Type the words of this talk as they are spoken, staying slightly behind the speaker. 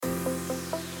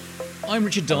I'm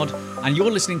Richard Dodd, and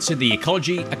you're listening to the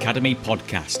Ecology Academy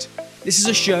podcast. This is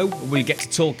a show where we get to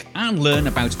talk and learn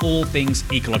about all things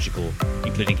ecological,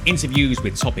 including interviews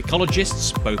with top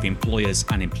ecologists, both employers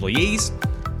and employees,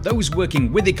 those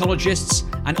working with ecologists,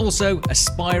 and also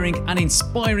aspiring and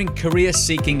inspiring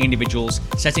career-seeking individuals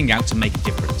setting out to make a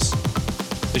difference.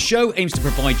 The show aims to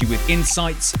provide you with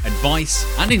insights, advice,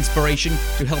 and inspiration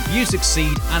to help you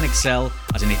succeed and excel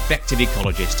as an effective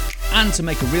ecologist and to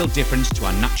make a real difference to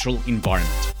our natural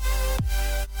environment.